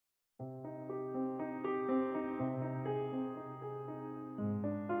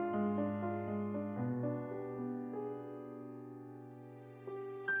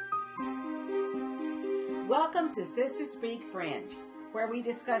Welcome to Sister Speak Fringe, where we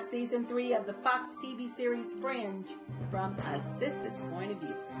discuss Season 3 of the Fox TV series Fringe from a sister's point of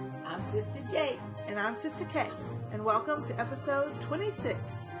view. I'm Sister J. And I'm Sister K. And welcome to episode 26.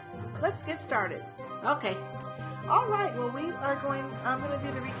 Let's get started. Okay. All right, well, I'm going to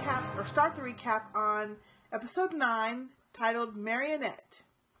do the recap, or start the recap on episode 9, titled Marionette.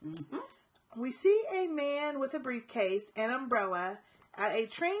 Mm-hmm. We see a man with a briefcase and umbrella at a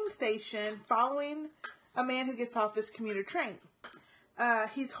train station following a man who gets off this commuter train.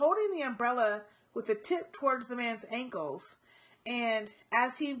 He's holding the umbrella with the tip towards the man's ankles, and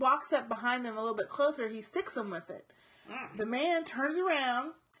as he walks up behind him a little bit closer, he sticks him with it. The man turns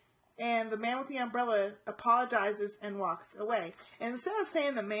around, and the man with the umbrella apologizes and walks away. And instead of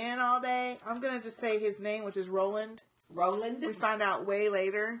saying the man all day, I'm going to just say his name, which is Roland. Roland? We find out way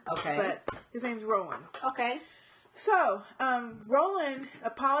later. Okay. But his name's Roland. Okay. So, Roland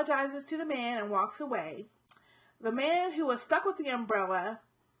apologizes to the man and walks away. The man who was stuck with the umbrella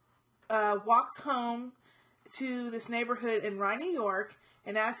walked home to this neighborhood in Rye, New York.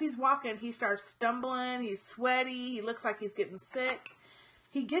 And as he's walking, he starts stumbling. He's sweaty. He looks like he's getting sick.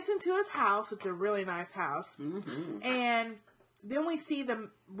 He gets into his house. It's a really nice house. Mm-hmm. And then we see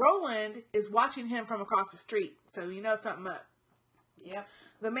Roland is watching him from across the street. So you know something up. Yep.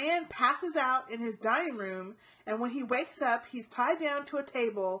 The man passes out in his dining room, and when he wakes up, he's tied down to a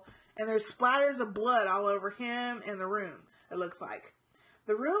table, and there's splatters of blood all over him and the room, it looks like.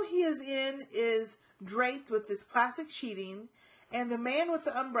 The room he is in is draped with this plastic sheeting, and the man with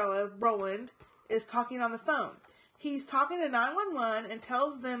the umbrella, Roland, is talking on the phone. He's talking to 911 and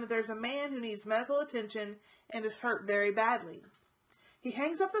tells them that there's a man who needs medical attention and is hurt very badly. He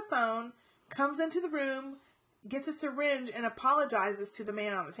hangs up the phone, comes into the room, gets a syringe, and apologizes to the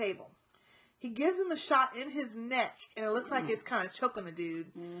man on the table. He gives him a shot in his neck, and it looks like it's kind of choking the dude,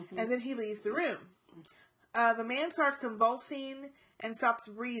 and then he leaves the room. The man starts convulsing and stops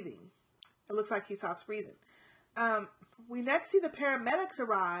breathing. It looks like he stops breathing. We next see the paramedics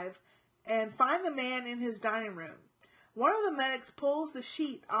arrive and find the man in his dining room. One of the medics pulls the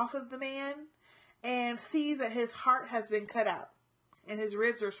sheet off of the man and sees that his heart has been cut out, and his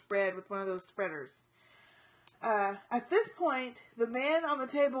ribs are spread with one of those spreaders. At this point, the man on the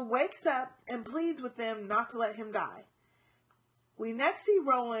table wakes up and pleads with them not to let him die. We next see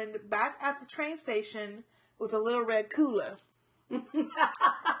Roland back at the train station with a little red cooler. Then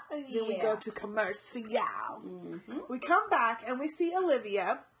we go to commercial. We come back and we see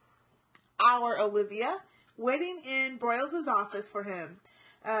Olivia, our Olivia, waiting in Broyles' office for him.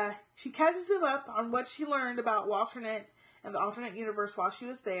 She catches him up on what she learned about Walternate and the alternate universe while she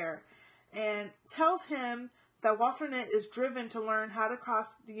was there, and tells him that Walternate is driven to learn how to cross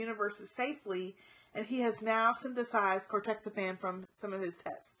the universes safely, and he has now synthesized cortexiphan from some of his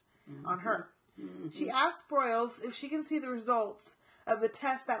tests on her. She asks Broyles if she can see the results of the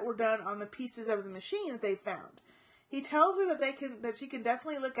tests that were done on the pieces of the machine that they found. He tells her that she can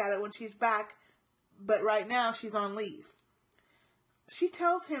definitely look at it when she's back, but right now she's on leave. She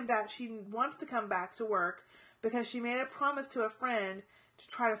tells him that she wants to come back to work because she made a promise to a friend to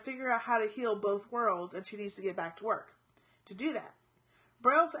try to figure out how to heal both worlds, and she needs to get back to work to do that.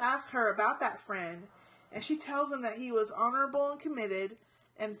 Broyles asks her about that friend, and she tells him that he was honorable and committed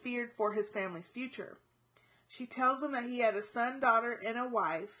and feared for his family's future. She tells him that he had a son, daughter, and a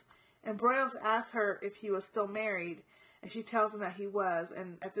wife, and Broyles asks her if he was still married, and she tells him that he was,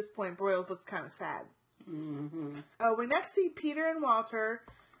 and at this point, Broyles looks kind of sad. We next see Peter and Walter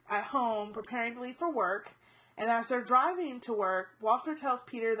at home preparing to leave for work, and as they're driving to work, Walter tells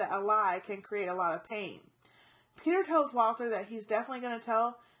Peter that a lie can create a lot of pain. Peter tells Walter that he's definitely going to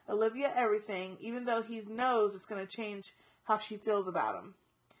tell Olivia everything, even though he knows it's going to change how she feels about him.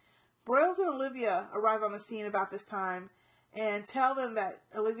 Broyles and Olivia arrive on the scene about this time and tell them that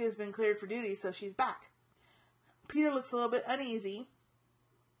Olivia's been cleared for duty, so she's back. Peter looks a little bit uneasy.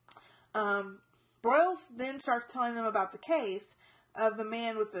 Broyles then starts telling them about the case of the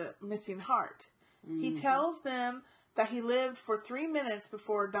man with the missing heart. He tells them that he lived for 3 minutes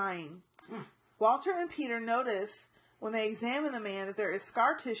before dying. Walter and Peter notice when they examine the man that there is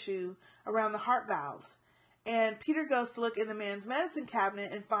scar tissue around the heart valves. And Peter goes to look in the man's medicine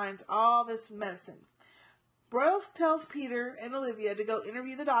cabinet and finds all this medicine. Broyles tells Peter and Olivia to go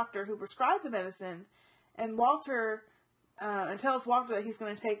interview the doctor who prescribed the medicine, and tells Walter that he's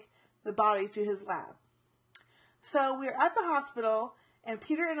going to take the body to his lab. So we're at the hospital, and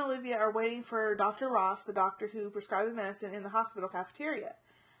Peter and Olivia are waiting for Dr. Ross, the doctor who prescribed the medicine, in the hospital cafeteria.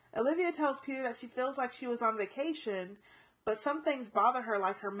 Olivia tells Peter that she feels like she was on vacation, but some things bother her,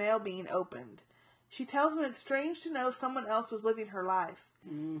 like her mail being opened. She tells him it's strange to know someone else was living her life.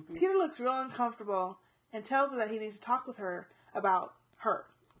 Peter looks real uncomfortable, and tells her that he needs to talk with her about her,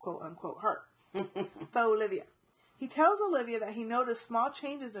 quote unquote, her. Faux Olivia. He tells Olivia that he noticed small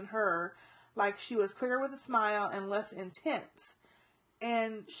changes in her, like she was quicker with a smile and less intense.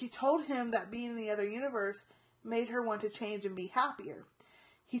 And she told him that being in the other universe made her want to change and be happier.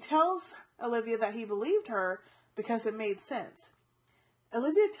 He tells Olivia that he believed her because it made sense.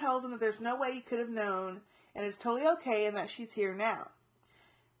 Olivia tells him that there's no way he could have known, and it's totally okay, and that she's here now.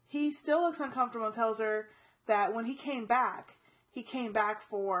 He still looks uncomfortable and tells her that when he came back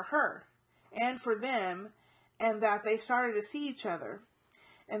for her and for them, and that they started to see each other,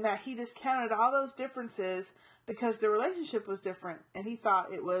 and that he discounted all those differences because the relationship was different, and he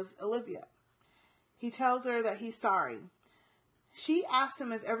thought it was Olivia. He tells her that he's sorry. She asks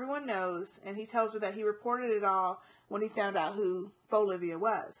him if everyone knows, and he tells her that he reported it all when he found out who Faux Olivia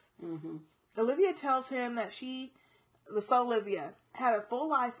was. Mm-hmm. Olivia tells him that the Faux Olivia, had a full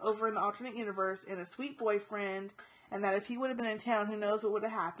life over in the alternate universe and a sweet boyfriend, and that if he would have been in town, who knows what would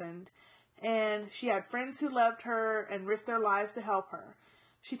have happened. And she had friends who loved her and risked their lives to help her.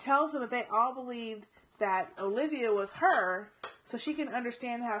 She tells them that they all believed that Olivia was her, so she can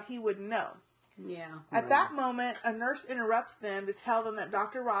understand how he would know. Yeah. At that moment, a nurse interrupts them to tell them that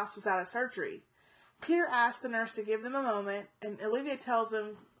Dr. Ross was out of surgery. Peter asks the nurse to give them a moment, and Olivia tells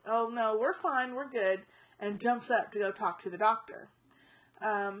him, "Oh no, we're fine, we're good," and jumps up to go talk to the doctor.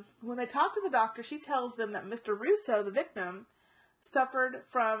 When they talk to the doctor, she tells them that Mr. Russo, the victim, suffered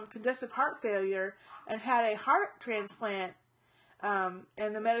from congestive heart failure and had a heart transplant, and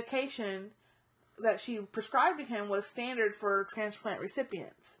the medication that she prescribed to him was standard for transplant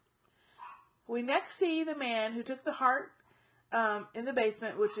recipients. We next see the man who took the heart in the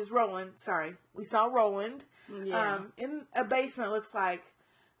basement, which is Roland. Sorry, we saw Roland in a basement, looks like,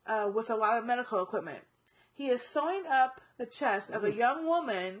 with a lot of medical equipment. He is sewing up the chest of a young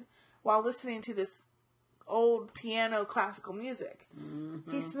woman while listening to this old piano classical music.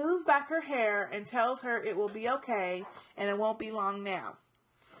 Mm-hmm. He smooths back her hair and tells her it will be okay and it won't be long now.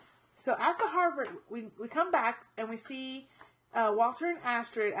 So at the Harvard, we come back and we see Walter and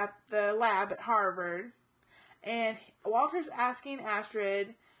Astrid at the lab at Harvard. And Walter's asking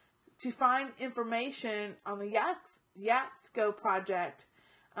Astrid to find information on the Yatsko project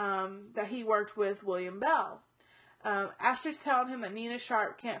that he worked with William Bell. Astrid's telling him that Nina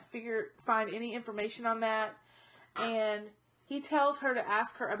Sharp can't find any information on that, and he tells her to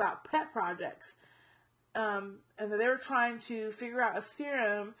ask her about pet projects, and that they were trying to figure out a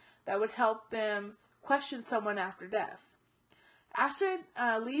serum that would help them question someone after death. Astrid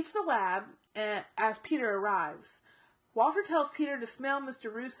leaves the lab as Peter arrives. Walter tells Peter to smell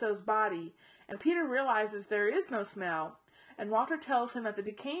Mr. Russo's body, and Peter realizes there is no smell, and Walter tells him that the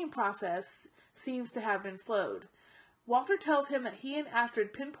decaying process seems to have been slowed. Walter tells him that he and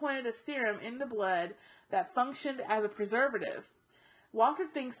Astrid pinpointed a serum in the blood that functioned as a preservative. Walter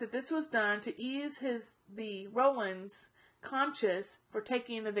thinks that this was done to ease the Roland's conscience for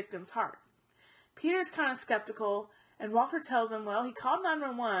taking the victim's heart. Peter's kind of skeptical, and Walter tells him, well, he called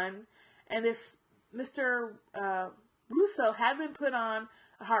 911, and if Mr. Russo had been put on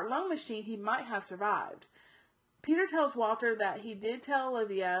a heart-lung machine, he might have survived. Peter tells Walter that he did tell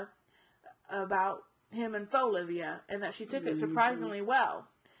Olivia about him and Faux Olivia, and that she took it surprisingly well.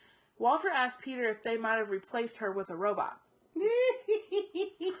 Walter asks Peter if they might have replaced her with a robot.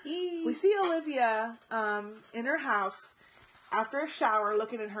 We see Olivia in her house after a shower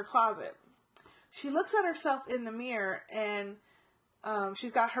looking in her closet. She looks at herself in the mirror, and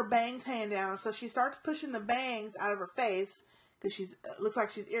she's got her bangs hanging down, so she starts pushing the bangs out of her face because looks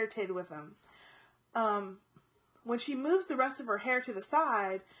like she's irritated with them. When she moves the rest of her hair to the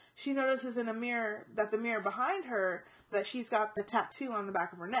side, she notices in the mirror behind her that she's got the tattoo on the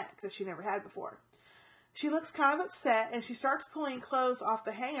back of her neck that she never had before. She looks kind of upset, and she starts pulling clothes off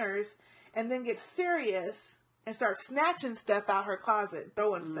the hangers, and then gets serious and starts snatching stuff out her closet,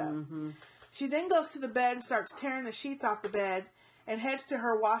 throwing stuff. Mm-hmm. She then goes to the bed and starts tearing the sheets off the bed and heads to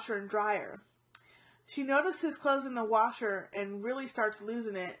her washer and dryer. She notices clothes in the washer and really starts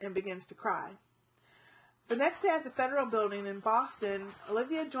losing it and begins to cry. The next day at the Federal Building in Boston,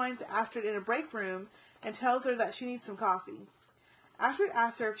 Olivia joins Astrid in a break room and tells her that she needs some coffee. Astrid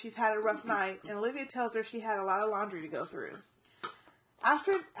asks her if she's had a rough night, and Olivia tells her she had a lot of laundry to go through.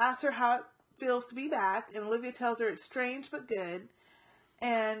 Astrid asks her how it feels to be back, and Olivia tells her it's strange but good.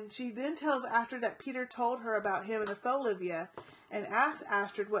 And she then tells Astrid that Peter told her about him and the Faux Olivia, and asks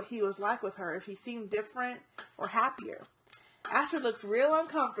Astrid what he was like with her, if he seemed different or happier. Astrid looks real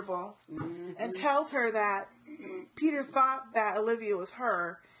uncomfortable and tells her that Peter thought that Olivia was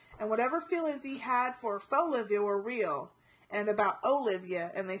her, and whatever feelings he had for Faux Olivia were real, and about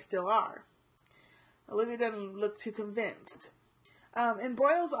Olivia, and they still are. Olivia doesn't look too convinced. In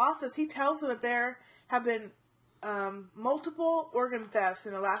Broyles' office, he tells them that there have been multiple organ thefts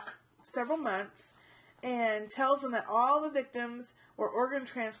in the last several months, and tells them that all the victims were organ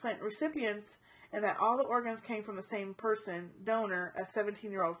transplant recipients and that all the organs came from the same person, donor, a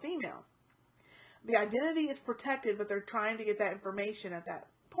 17-year-old female. The identity is protected, but they're trying to get that information at that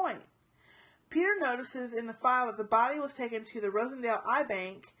point. Peter notices in the file that the body was taken to the Rosendale Eye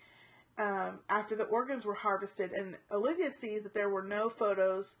Bank after the organs were harvested, and Olivia sees that there were no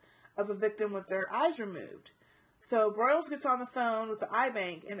photos of a victim with their eyes removed. So Broyles gets on the phone with the eye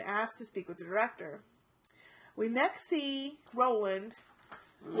bank and asks to speak with the director. We next see Roland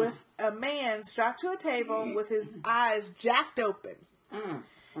with a man strapped to a table with his eyes jacked open.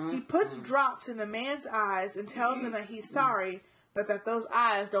 He puts drops in the man's eyes and tells him that he's sorry, but that those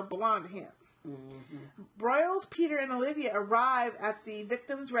eyes don't belong to him. Broyles, Peter, and Olivia arrive at the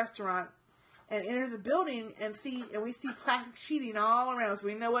victim's restaurant and enter the building and we see plastic sheeting all around, so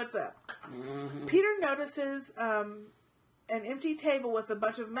we know what's up. Peter notices an empty table with a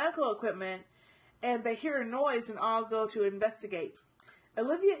bunch of medical equipment, and they hear a noise and all go to investigate.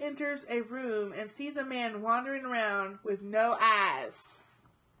 Olivia enters a room and sees a man wandering around with no eyes.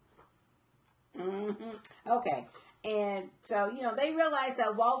 Okay. And so, they realize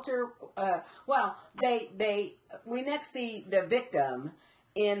that Walter, we next see the victim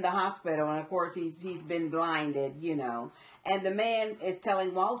in the hospital, and of course he's been blinded, and the man is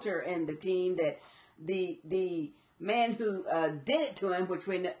telling Walter and the team that the man who did it to him, which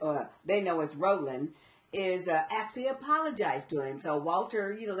they know as Roland, is actually apologized to him. So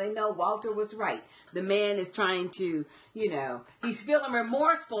Walter, they know Walter was right. The man is trying to, he's feeling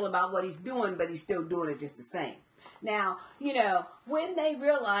remorseful about what he's doing, but he's still doing it just the same. Now, when they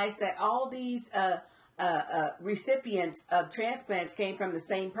realized that all these recipients of transplants came from the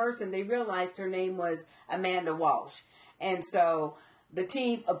same person, they realized her name was Amanda Walsh. And so the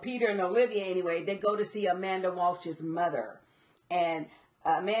team of Peter and Olivia, anyway, they go to see Amanda Walsh's mother. And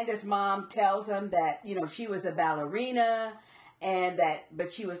Amanda's mom tells them that, she was a ballerina,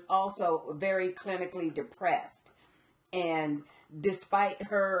 but she was also very clinically depressed. And despite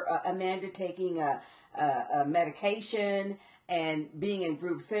her, Amanda taking a medication and being in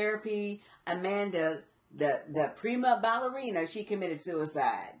group therapy, Amanda, the prima ballerina, she committed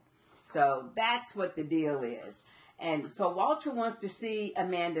suicide. So that's what the deal is. And so Walter wants to see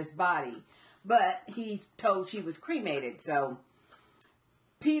Amanda's body, but he's told she was cremated. So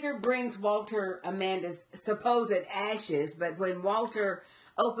Peter brings Walter Amanda's supposed ashes, but when Walter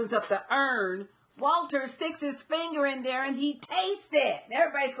opens up the urn, Walter sticks his finger in there and he tastes it. And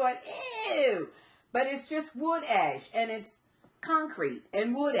everybody's going, ew! But it's just wood ash, and it's concrete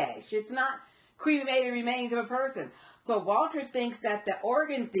and wood ash. It's not cremated remains of a person. So Walter thinks that the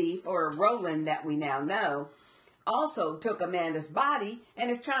organ thief, or Roland that we now know, also took Amanda's body and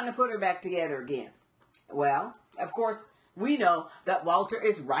is trying to put her back together again. Well, of course, we know that Walter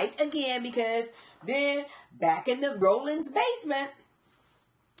is right again, because then back in the Roland's basement,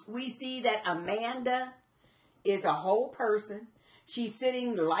 we see that Amanda is a whole person. She's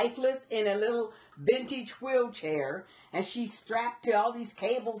sitting lifeless in a little vintage wheelchair, and she's strapped to all these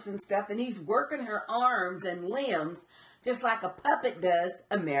cables and stuff, and he's working her arms and limbs just like a puppet does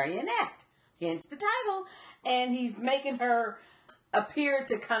a marionette, hence the title. And he's making her appear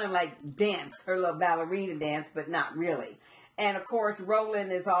to kind of like dance, her little ballerina dance, but not really. And of course,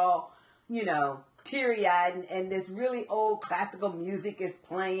 Roland is all, teary-eyed, and this really old classical music is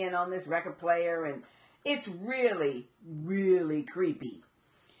playing on this record player, and it's really, really creepy.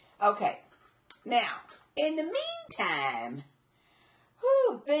 Okay, now, in the meantime,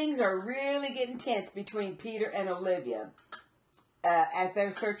 things are really getting tense between Peter and Olivia as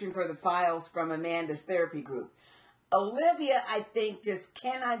they're searching for the files from Amanda's therapy group. Olivia, I think, just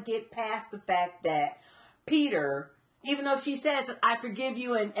cannot get past the fact that Peter, even though she says, I forgive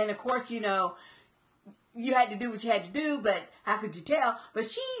you, and of course, you had to do what you had to do, but how could you tell? But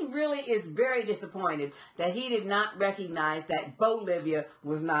she really is very disappointed that he did not recognize that Bolivia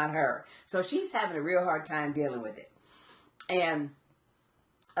was not her. So she's having a real hard time dealing with it. And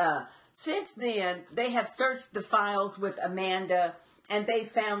since then, they have searched the files with Amanda, and they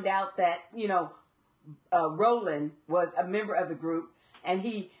found out that, Roland was a member of the group, and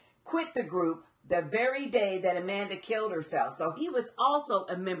he quit the group the very day that Amanda killed herself. So he was also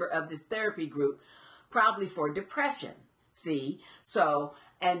a member of this therapy group, probably for depression. See? So,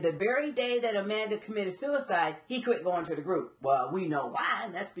 and the very day that Amanda committed suicide, he quit going to the group. Well, we know why,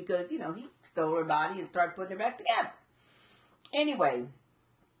 and that's because, he stole her body and started putting her back together. Anyway,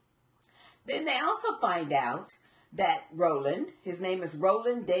 then they also find out that Roland, his name is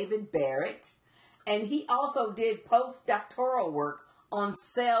Roland David Barrett, And he also did postdoctoral work on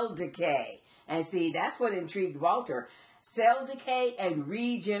cell decay. And see, that's what intrigued Walter. Cell decay and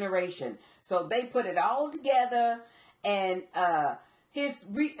regeneration. So they put it all together, and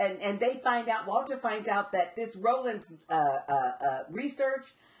they find out, Walter finds out that this Rowland's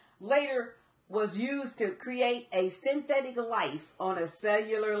research later was used to create a synthetic life on a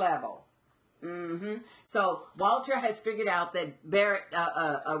cellular level. So Walter has figured out that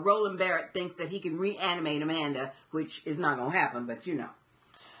Roland Barrett thinks that he can reanimate Amanda, which is not going to happen, but you know.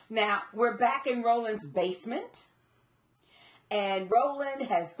 Now, we're back in Roland's basement, and Roland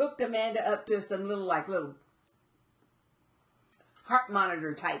has hooked Amanda up to some little heart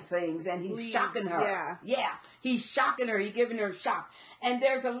monitor type things, and he's shocking her. Yeah, he's shocking her. He's giving her a shock. And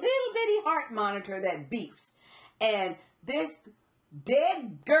there's a little bitty heart monitor that beeps. And this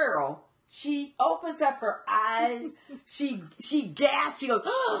dead girl, she opens up her eyes, she gasps, she goes,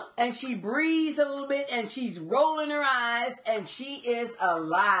 and she breathes a little bit, and she's rolling her eyes, and she is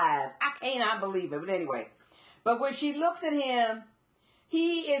alive. I cannot believe it, but anyway. But when she looks at him,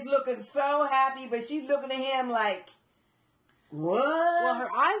 he is looking so happy, but she's looking at him like, what? Well, her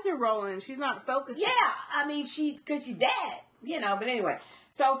eyes are rolling. She's not focusing. Yeah, I mean, because she's dead, you know, but anyway.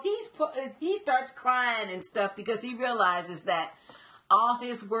 So he starts crying and stuff because he realizes that all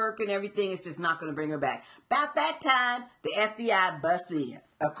his work and everything is just not going to bring her back. About that time, the FBI busts in,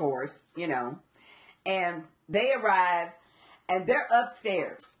 of course, you know. And they arrive, and they're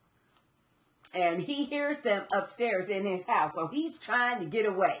upstairs. And he hears them upstairs in his house. So he's trying to get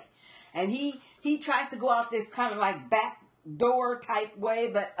away. And he tries to go out this kind of like back door type way.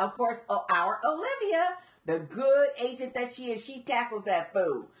 But, of course, our Olivia, the good agent that she is, she tackles that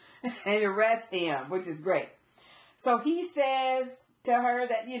fool and arrests him, which is great. So he says to her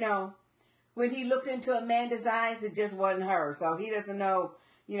that, you know, when he looked into Amanda's eyes, it just wasn't her. So he doesn't know,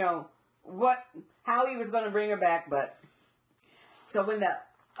 you know, how he was going to bring her back. But so when the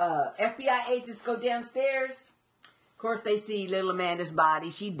FBI agents go downstairs, of course they see little Amanda's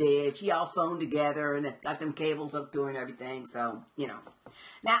body. She dead. She all sewn together and got them cables up to her and everything. So, you know.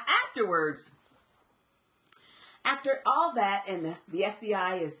 Now afterwards, after all that, and the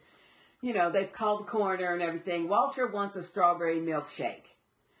FBI is, you know, they've called the coroner and everything, Walter wants a strawberry milkshake.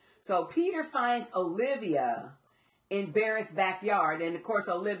 So Peter finds Olivia in Barrett's backyard. And, of course,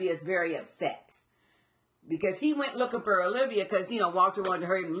 Olivia is very upset. Because he went looking for Olivia because, you know, Walter wanted to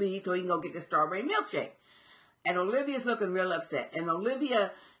hurry him leave so he can go get the strawberry milkshake. And Olivia's looking real upset. And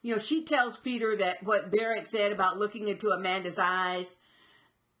Olivia, you know, she tells Peter that what Barrett said about looking into Amanda's eyes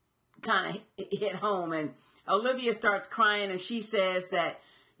kind of hit home. And Olivia starts crying and she says that,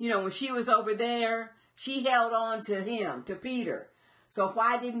 you know, when she was over there, she held on to him, to Peter. So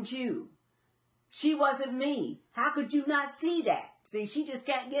why didn't you? She wasn't me. How could you not see that? See, she just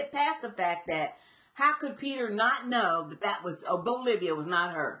can't get past the fact that how could Peter not know that Olivia was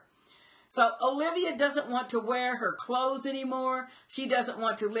not her? So Olivia doesn't want to wear her clothes anymore. She doesn't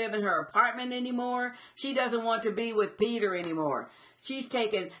want to live in her apartment anymore. She doesn't want to be with Peter anymore. She's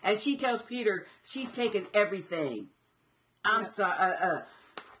taken, and she tells Peter, she's taken everything. I'm sorry.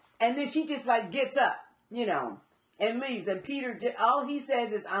 And then she just like gets up, you know, and leaves. And Peter, all he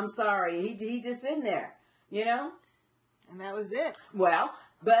says is, I'm sorry. He just in there, you know. And that was it. Well,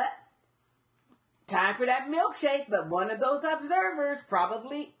 but time for that milkshake. But one of those observers,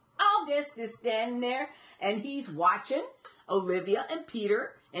 probably August, is standing there. And he's watching Olivia and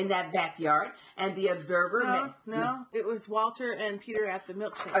Peter in that backyard. And the observer... No, it was Walter and Peter at the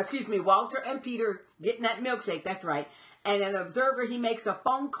milkshake. Excuse me, Walter and Peter getting that milkshake. That's right. And an observer, he makes a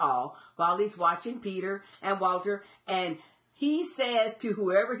phone call while he's watching Peter and Walter. And he says to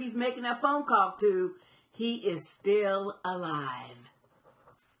whoever he's making that phone call to, he is still alive.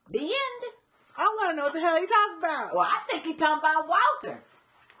 The end. I want to know what the hell he talking about. Well, I think he's talking about Walter.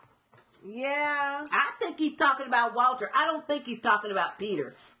 Yeah. I think he's talking about Walter. I don't think he's talking about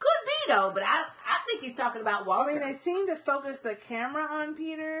Peter. Could be, though, but I think he's talking about Walter. I mean, they seem to focus the camera on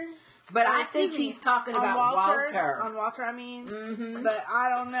Peter. But I think he's talking about Walter. On Walter, I mean. Mm-hmm. But I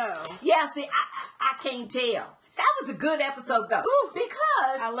don't know. Yeah, see, I can't tell. That was a good episode, though. Ooh,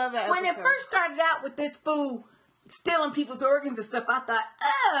 because I love that when episode. it first started out with this fool stealing people's organs and stuff, I thought,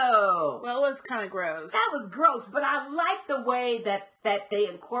 oh. Well, it was kind of gross. That was gross. But I like the way that they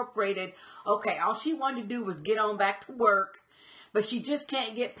incorporated, okay, all she wanted to do was get on back to work. But she just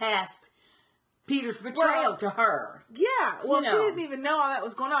can't get past Peter's betrayal to her. Yeah, well, You she know. didn't even know all that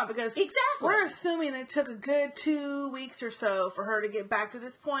was going on because Exactly. we're assuming it took a good 2 weeks or so for her to get back to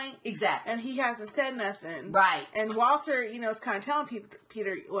this point. Exactly. And he hasn't said nothing. Right. And Walter, is kind of telling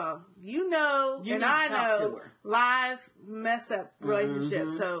Peter, well, You and need to I talk to know her. lies mess up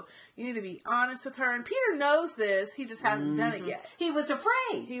relationships. So you need to be honest with her. And Peter knows this. He just hasn't done it yet. He was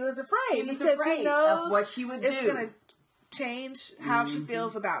afraid. He was afraid. He was says afraid he knows of what she would it's do. going to change how she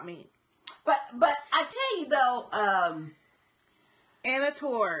feels about me. But I tell you though, Anna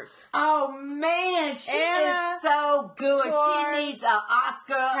Torv. oh man, she Anna is so good. Torv She needs an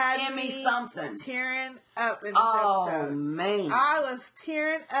Oscar, had Emmy, me something. tearing up in this Oh episode. man, I was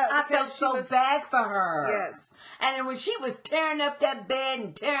tearing up. I because felt she so was, bad for her. Yes. And then when she was tearing up that bed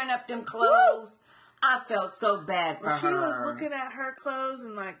and tearing up them clothes, I felt so bad for her. She was looking at her clothes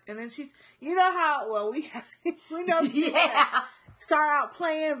and then she's, we know people that start out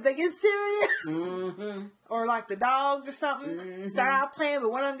playing, but they get serious. Or like the dogs or something. Start out playing,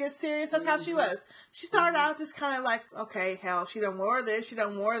 but one of them gets serious. That's how she was. She started out just kind of like, okay, hell, she done wore this, she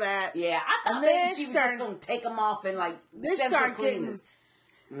done wore that. Yeah, I thought And then maybe she was started- just going to take them off and like Then she send her started getting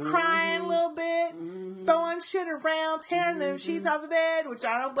cleaners. crying a little bit, throwing shit around, tearing them sheets off the bed, which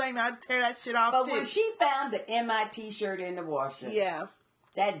I don't blame her. I'd tear that shit off But too. when she found the MIT shirt in the washer, Yeah,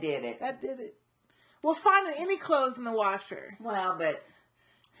 that did it. that did it. Well, finding any clothes in the washer. Well, but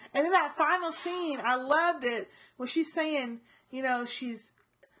And then that final scene, I loved it when she's saying,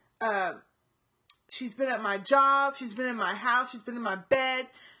 she's been at my job, she's been in my house, she's been in my bed,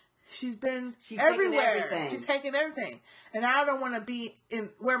 she's been everywhere. taken everything. She's taken everything. And I don't want to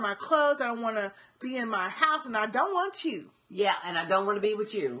wear my clothes, I don't want to be in my house, and I don't want you. yeah, and I don't want to be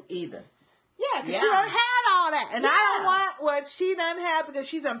with you either. Yeah, because Yeah. she done had all that. And I don't Yeah. want what she done had because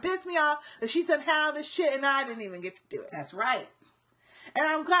she's done pissed me off, that she's done had all this shit, and I didn't even get to do it. That's right. And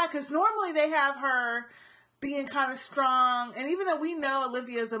I'm glad because normally they have her being kind of strong, and even though we know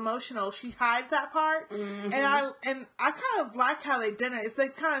Olivia's emotional, she hides that part. And I kind of like how they did it. It's they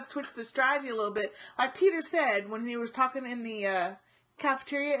kind of switched the strategy a little bit, like Peter said when he was talking in the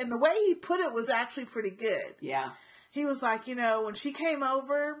cafeteria, and the way he put it was actually pretty good. Yeah. He was like, when she came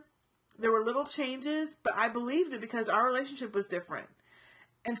over, there were little changes, but I believed it because our relationship was different,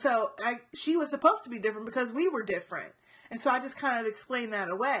 and so she was supposed to be different because we were different. And so I just kind of explained that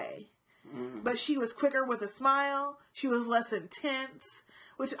away. But she was quicker with a smile. She was less intense,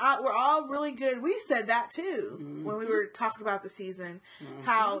 which were all really good. We said that too when we were talking about the season,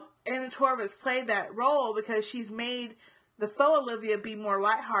 how Anna Torv has played that role because she's made the faux Olivia be more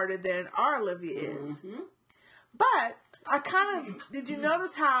lighthearted than our Olivia is. But did you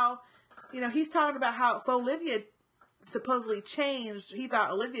notice how, he's talking about how faux Olivia supposedly changed. He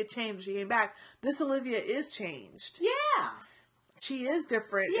thought Olivia changed when she came back. This Olivia is changed. Yeah. She is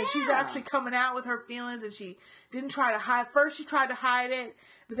different. And she's Yeah. actually coming out with her feelings, and she didn't try to hide. First she tried to hide it,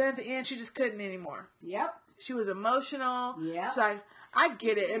 but then at the end she just couldn't anymore. Yep. She was emotional. Yep. She's like, I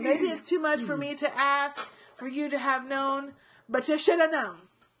get it. And maybe it's too much for me to ask for you to have known, but you should have known.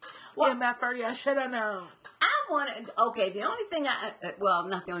 Well, MFR, you should have known. I wanted, the only thing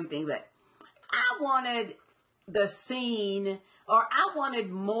not the only thing, but I wanted the scene, or I wanted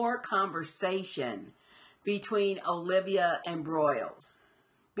more conversation between Olivia and Broyles,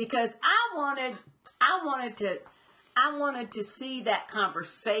 because I wanted to see that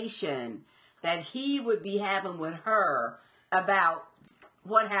conversation that he would be having with her about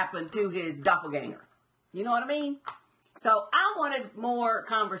what happened to his doppelganger. You know what I mean? So I wanted more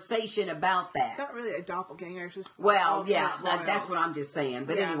conversation about that. Not really a doppelganger. It's just Well, yeah, Royals. that's what I'm just saying.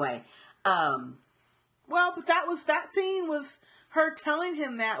 But Yeah. anyway, Well, but that scene was her telling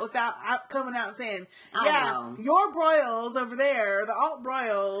him that without coming out and saying, I know. your Broyles over there, the alt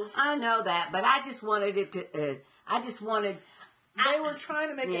Broyles, I know that, but I just wanted it to. they were trying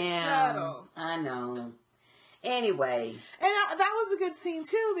to make it subtle. I know. Anyway, And that was a good scene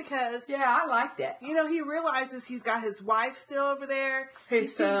too because yeah, I liked it. he realizes he's got his wife still over there,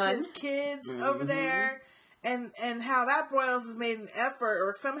 His son. sees his kids over there, and how that Broyles has made an effort,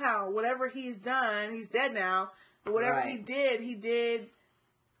 or somehow whatever he's done, he's dead now, but whatever Right. he did,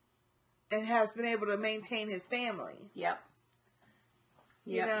 and has been able to maintain his family. Yep.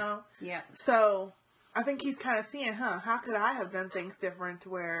 You know? Yep. So I think he's kind of seeing, how could I have done things different to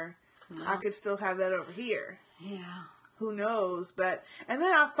where I could still have that over here? Yeah. Who knows? And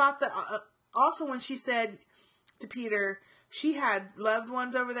then I thought that also when she said to Peter, she had loved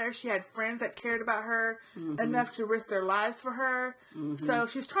ones over there. She had friends that cared about her enough to risk their lives for her. So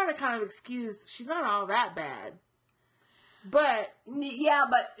she's trying to kind of excuse, she's not all that bad. But Yeah,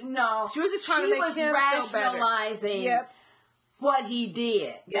 but no. she was just trying to make him feel better. rationalizing Yep. what he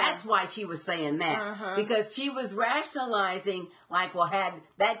did. Yeah. That's why she was saying that. Uh-huh. Because she was rationalizing, like, well, had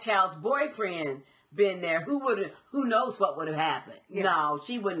that child's boyfriend been there, who knows what would have happened? Yeah. No,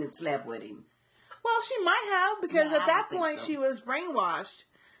 she wouldn't have slept with him. Well, she might have, because Yeah, at I that don't think point so. she was brainwashed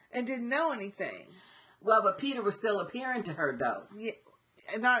and didn't know anything. Well, but Peter was still appearing to her, though. Yeah,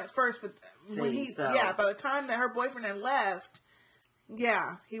 not at first, but when See, he, so- yeah, by the time that her boyfriend had left,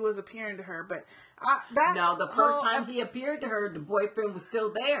 yeah, he was appearing to her. But that No, the first whole time he appeared to her, the boyfriend was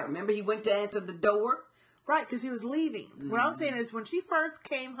still there. Remember, he went to answer the door? right, because he was leaving. What I'm saying is, when she first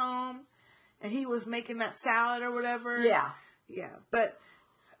came home and he was making that salad or whatever. Yeah. Yeah, but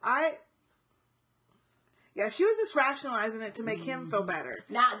she was just rationalizing it to make him feel better.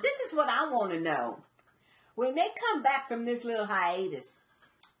 Now, this is what I want to know. When they come back from this little hiatus,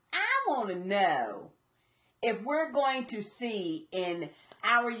 I want to know if we're going to see in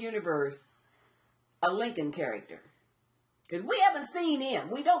our universe a Lincoln character. Because we haven't seen him.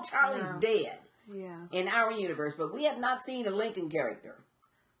 We know Charlie's No. dead Yeah, in our universe, but we have not seen a Lincoln character.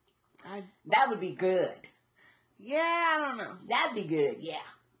 I That would be good. I don't know. That'd be good, yeah.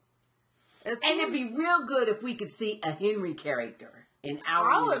 As And soon it'd be real good if we could see a Henry character in our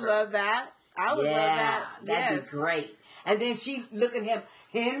I universe. would love that. I would love that. That'd Yes. be great. And then she look at him,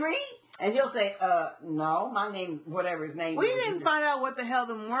 Henry, and he'll say, no, my name, whatever his name We is. didn't find out what the hell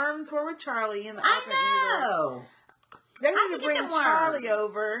the worms were with Charlie in the I alternate universe. know. They How need to to get bring them Charlie worms?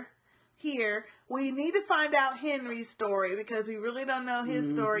 over here. We need to find out Henry's story, because we really don't know his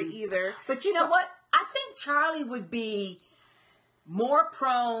story either. But you know what? I think Charlie would be more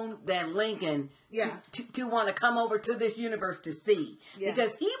prone than Lincoln Yeah. to want to come over to this universe to see. Yeah.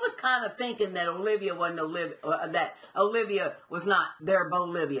 Because he was kind of thinking that Olivia wasn't that Olivia was not their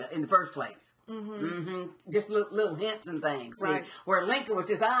Bolivia in the first place. Mm-hmm. Just little hints and things. See, Right. where Lincoln was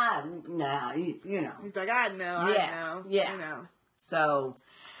just, you know. He's like, I know. Yeah. You know. So,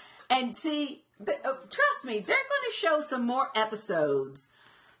 and see, trust me, they're going to show some more episodes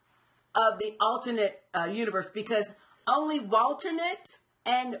of the alternate universe, because only Walternate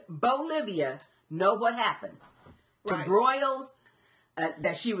and Bolivia know what happened to Right. Broyles,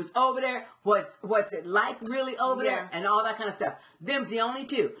 that she was over there, what's it like really over Yeah. there, and all that kind of stuff. Them's the only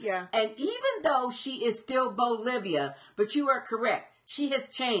two. Yeah. And even though she is still Bolivia, but you are correct, she has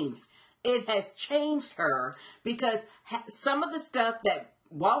changed. It has changed her, because some of the stuff that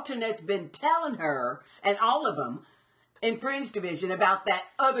Walternette's been telling her, and all of them in Fringe Division about that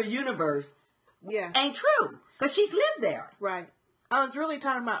other universe, Yeah. ain't true, because she's lived there. Right. I was really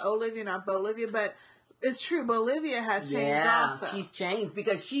talking about Olivia, not Bolivia, but it's true. Bolivia has changed also. She's changed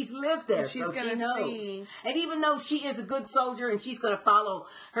because she's lived there. And she's so gonna she knows. see. And even though she is a good soldier and she's going to follow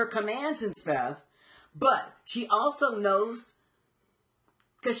her commands and stuff, but she also knows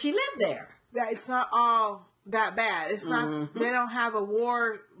because she lived there. That it's not all that bad. It's not. They don't have a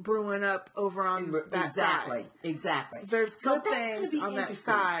war brewing up over on that side. Exactly. There's So good that's gonna things be on that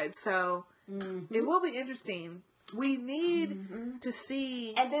interesting. side, so it will be interesting. We need to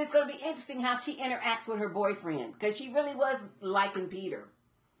see. And then it's going to be interesting how she interacts with her boyfriend, because she really was liking Peter.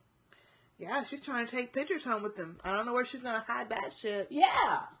 Yeah, she's trying to take pictures home with him. I don't know where she's going to hide that shit.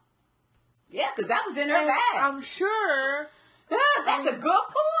 Yeah. Yeah, because that was in her And bag. I'm sure That's a good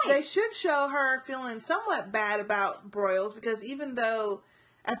point. they should show her feeling somewhat bad about Broyles, because even though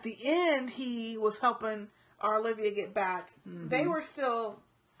at the end he was helping Olivia get back, they were still,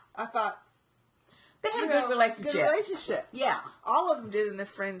 I thought, They had a good relationship. Good relationship. Yeah. All of them did in the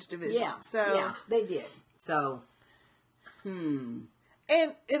Fringe division. Yeah. So yeah, they did. So, and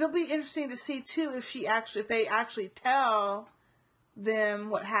it'll be interesting to see too if they actually tell them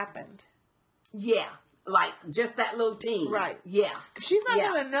what happened. yeah. Like, just that little team. Right. Yeah. 'Cause she's not Yeah.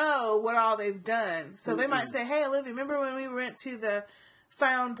 going to know what all they've done. So they might say, hey, Olivia, remember when we went to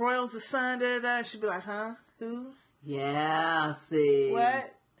found Broyles' son, da, da, da? She'd be like, huh? Who? Yeah, see.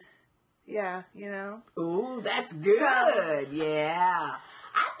 What? Yeah, you know? Ooh, that's good. Yeah.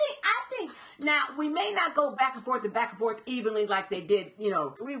 I think, now, we may not go back and forth evenly like they did,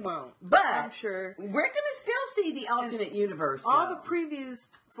 We won't. but I'm sure. we're going to still see the alternate universe. All though. the previews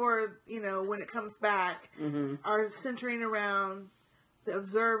for, when it comes back are centering around the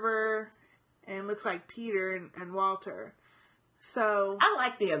Observer and looks like Peter and Walter. So I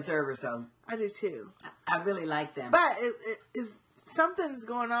like the Observers, though. I do too. I really like them. But it is something's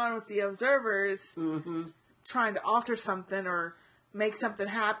going on with the Observers trying to alter something or make something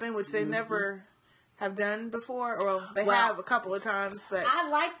happen, which they never have done before. Well, they have a couple of times, but I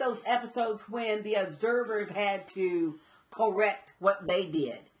like those episodes when the Observers had to correct what they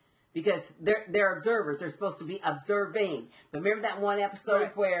did. Because they're observers. They're supposed to be observing. But remember that one episode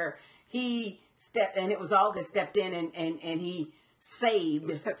Right. where he stepped, and it was August, stepped in and he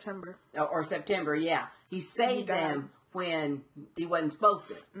saved. September. Or September, yeah. He saved them when he wasn't supposed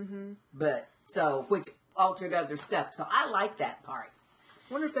to. Mm-hmm. But, so, which altered other stuff. So I like that part.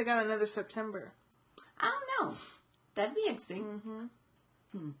 Wonder if they got another September. I don't know. That'd be interesting.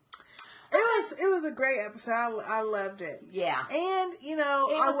 Mm-hmm. It was a great episode. I loved it. Yeah. And, you know,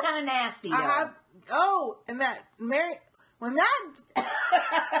 it was kind of nasty, though. And that when that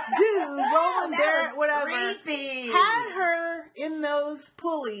dude, Roland Barrett, whatever, creepy. had her in those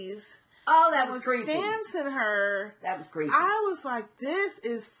pulleys. Oh, that was creepy. Dancing her. That was creepy. I was like, this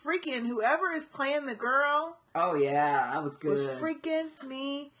is freaking, whoever is playing the girl. Oh, yeah. That was good. Was freaking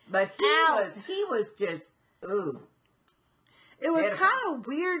me But out. he was just, ooh. It was kind of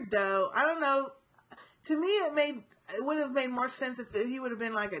weird, though. I don't know. To me, it would have made more sense if he would have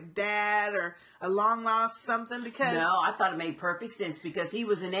been like a dad or a long lost something. Because no, I thought it made perfect sense because he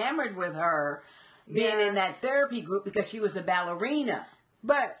was enamored with her being in that therapy group because she was a ballerina.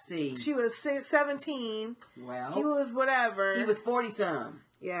 But she was 17. Well, he was whatever. He was 40-some.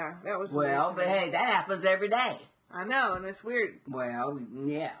 Yeah, that was well. But hey, that happens every day. I know, and it's weird. Well,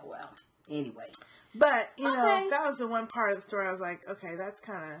 yeah. Well, anyway. But, you know, that was the one part of the story I was like, okay, that's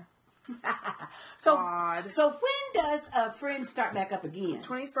kind of odd. So when does Fringe start back up again?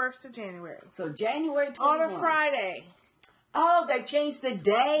 21st of January. So January 21. On a Friday. Oh, they changed the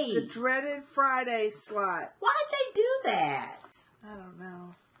day. The dreaded Friday slot. Why'd they do that? I don't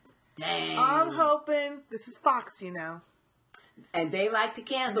know. Dang. I'm hoping, this is Fox, you know. And they like to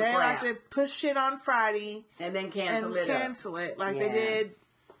cancel crap. They like to push shit on Friday. And then cancel it like they did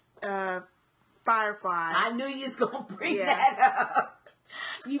Firefly. I knew you was going to bring that up.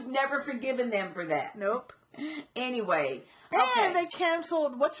 You've never forgiven them for that. Nope. Anyway. And they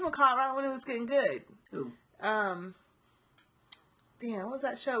canceled whatchamacallit right when it was getting good. Who? Damn, what was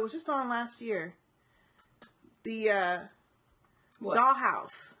that show? It was just on last year. The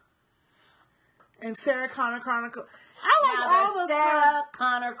Dollhouse. And Sarah Connor Chronicle. I like all those Sarah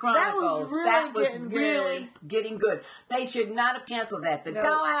Connor Chronicles. That was really getting good. They should not have canceled that. The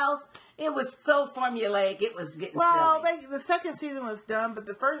Dollhouse, it was so formulaic. It was getting silly. The second season was dumb, but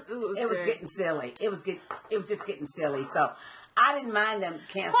the first it was getting silly. It was just getting silly. So I didn't mind them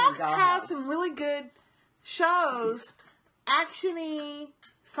canceling Fox Dollhouse. has some really good shows, actiony,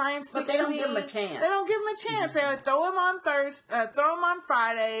 science fiction. But they don't give them a chance. They don't give them a chance. They throw them on throw them on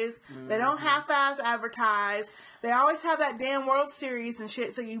Fridays. Mm-hmm. They don't half-ass advertise. They always have that damn World Series and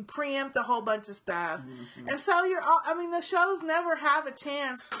shit, so you preempt a whole bunch of stuff. Mm-hmm. And so the shows never have a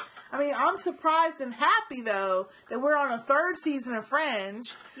chance. I mean, I'm surprised and happy, though, that we're on a third season of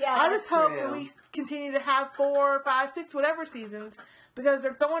Fringe. Yeah, I just hope that we continue to have 4, 5, 6, whatever seasons, because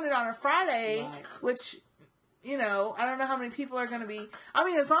they're throwing it on a Friday, which... You know, I don't know how many people are going to be... I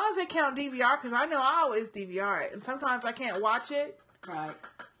mean, as long as they count DVR, because I know I always DVR it. And sometimes I can't watch it.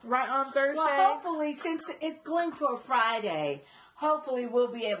 Right on Thursday. Well, hopefully, since it's going to a Friday, hopefully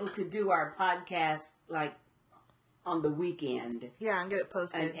we'll be able to do our podcast, like, on the weekend. Yeah, and get it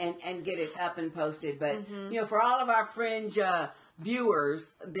posted. And get it up and posted. But, you know, for all of our Fringe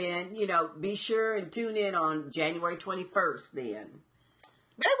viewers, then, you know, be sure and tune in on January 21st then.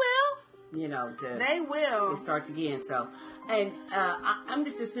 They will. You know, they will. It starts again. So, and I'm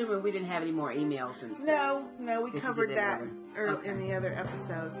just assuming we didn't have any more emails and stuff. No, we covered that in the other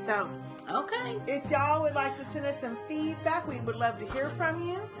episode. So, okay. If y'all would like to send us some feedback, we would love to hear from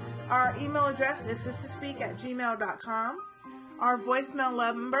you. Our email address is sistahspeak@gmail.com. Our voicemail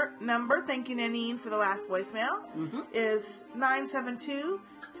number, thank you Nanine for the last voicemail, is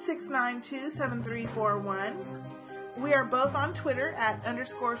 972-692-7341. We are both on Twitter at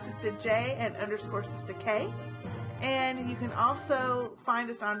 _SistahJ and _SistahK. And you can also find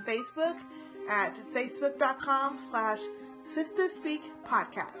us on Facebook at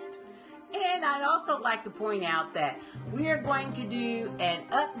facebook.com/SistahSpeakPodcast. And I'd also like to point out that we are going to do an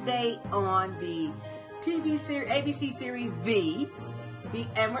update on the TV series, ABC series V.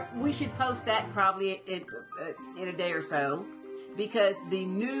 And we should post that probably in a day or so, because the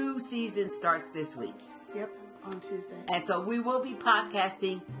new season starts this week. Yep. On Tuesday. And so we will be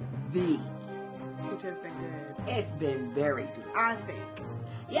podcasting V. Which has been good. It's been very good. I think.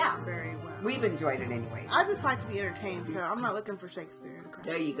 Yeah. Very well. We've enjoyed it anyway. I just like to be entertained, so I'm not looking for Shakespeare.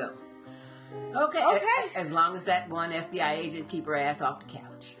 There you go. Okay. As long as that one FBI agent keep her ass off the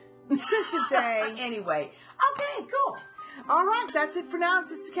couch. Sistah J. Anyway. Okay, cool. All right, that's it for now. I'm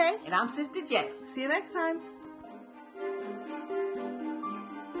Sistah K. And I'm Sistah J. See you next time.